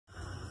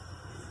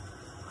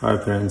Hi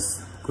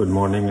friends, good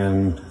morning,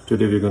 and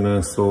today we're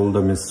gonna solve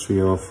the mystery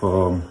of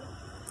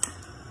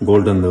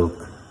golden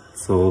milk.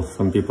 So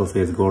some people say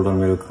it's golden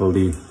milk,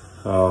 haldi,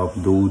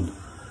 doodh,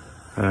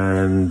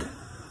 and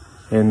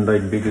in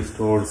like big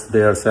stores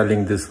they are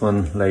selling this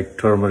one like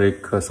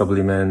turmeric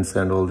supplements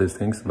and all these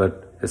things,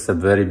 but it's a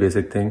very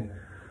basic thing.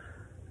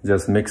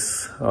 Just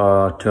mix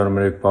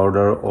turmeric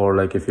powder, or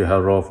like if you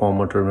have raw form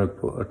of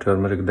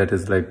turmeric, that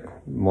is like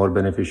more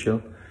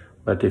beneficial.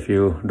 But if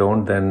you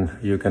don't, then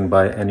you can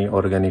buy any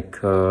organic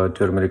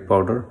turmeric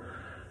powder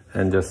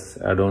and just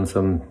add on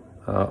some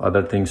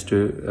other things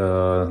to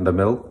the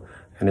milk,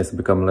 and it's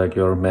become like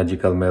your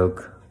magical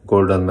milk,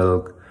 golden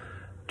milk,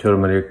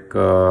 turmeric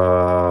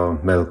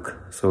milk.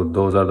 So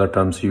those are the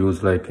terms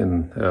used like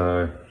in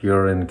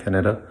here in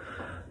Canada,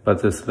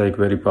 but it's like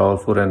very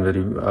powerful and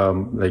very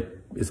like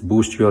it's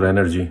boost your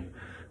energy.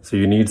 So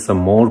you need some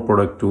more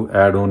product to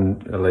add on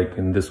like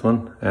in this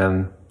one,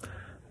 and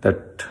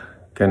that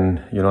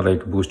can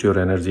like boost your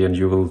energy, and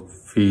you will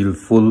feel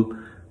full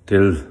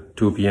till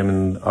 2 p.m.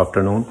 in the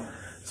afternoon.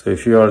 So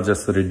if you are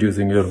just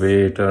reducing your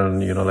weight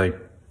and like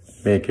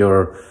make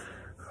your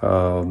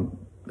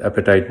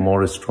appetite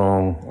more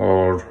strong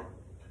or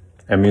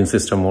immune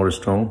system more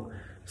strong,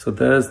 so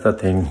there's the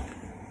thing.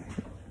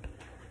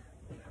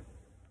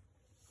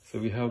 So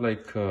we have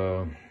like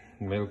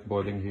milk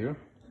boiling here,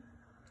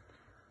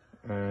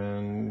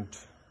 and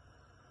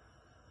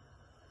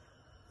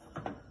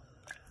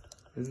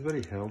it's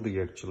very healthy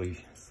actually.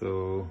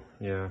 So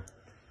yeah,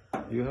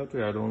 you have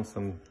to add on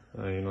some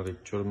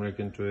like turmeric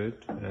into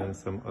it and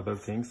some other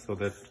things, so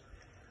that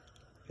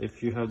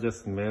if you have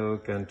just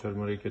milk and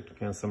turmeric, it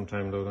can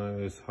sometimes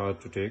it's hard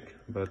to take,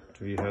 but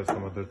we have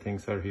some other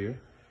things are here,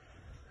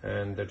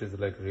 and that is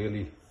like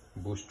really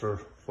booster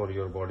for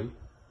your body.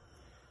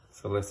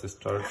 So let's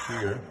start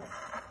here.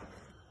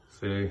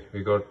 So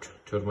we got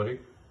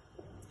turmeric,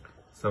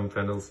 some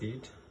fennel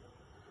seed,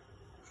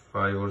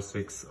 5 or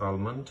 6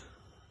 almond,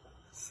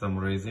 some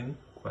raisin,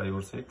 5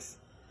 or 6,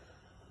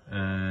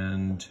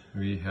 and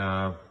we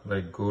have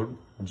like good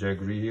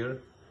jaggery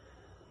here,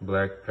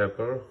 black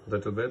pepper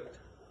little bit,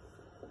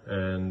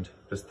 and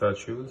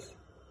pistachios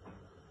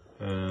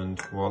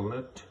and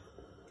walnut,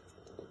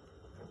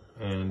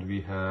 and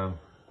we have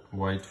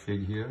white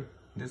fig here.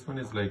 This one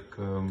is like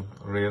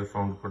rare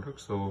found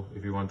product, so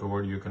if you want to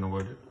avoid, you can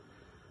avoid it.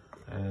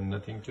 And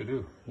nothing to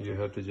do, you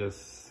have to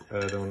just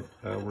add on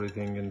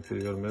everything into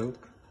your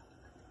milk.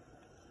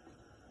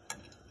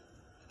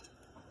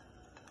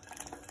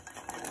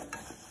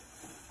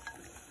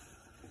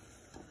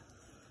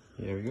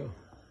 Here we go.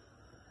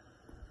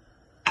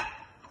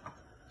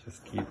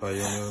 Just keep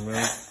eye on your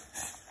milk,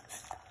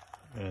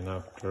 and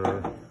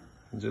after,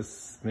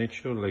 just make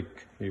sure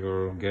like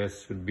your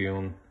gas should be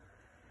on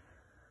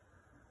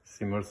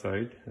simmer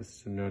side. It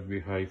should not be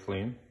high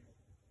flame,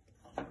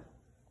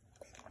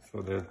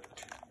 so that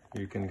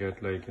you can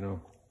get like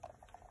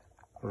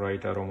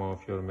right aroma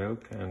of your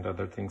milk and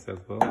other things as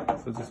well.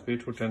 So just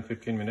wait for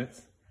 10-15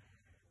 minutes.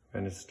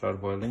 When it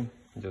start boiling,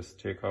 just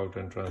take out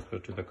and transfer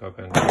to the cup,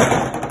 and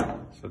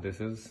so this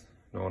is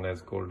known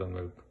as golden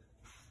milk.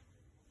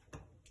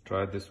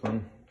 Try this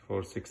one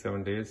for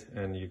 6-7 days,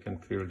 and you can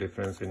feel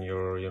difference in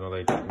your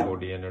like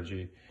body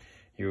energy.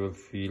 You will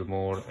feel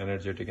more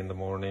energetic in the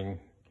morning,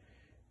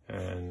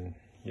 and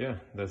yeah,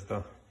 that's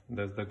the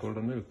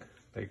golden milk.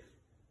 Like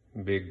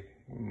big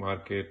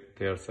market,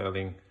 they are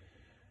selling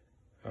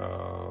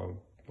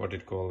what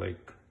it called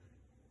like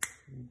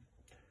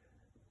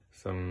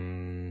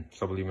some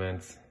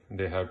supplements.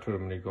 They have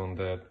turmeric on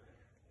that.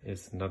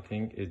 It's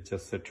nothing, it's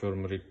just a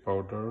turmeric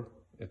powder.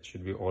 It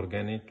should be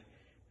organic.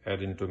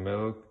 Add into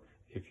milk.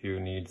 If you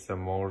need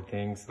some more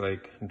things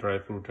like dry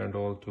fruit and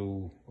all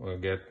to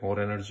get more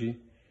energy,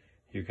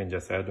 you can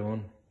just add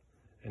on,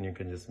 and you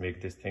can just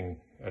make this thing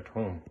at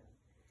home.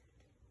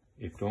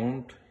 If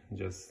don't,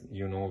 just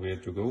where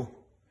to go.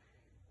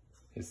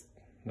 It's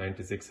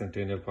 96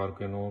 Centennial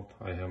Parkway North.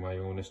 I have my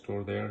own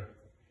store there.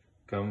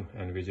 Come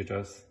and visit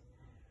us,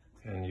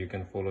 and you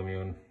can follow me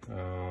on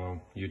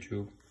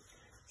YouTube.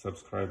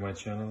 Subscribe my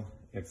channel.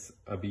 It's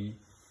Abhi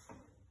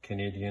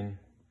Canadian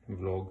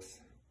Vlogs.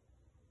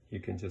 You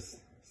can just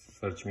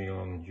search me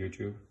on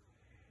YouTube.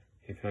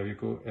 If you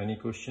have any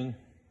question,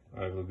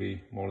 I will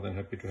be more than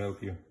happy to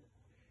help you.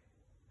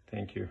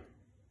 Thank you.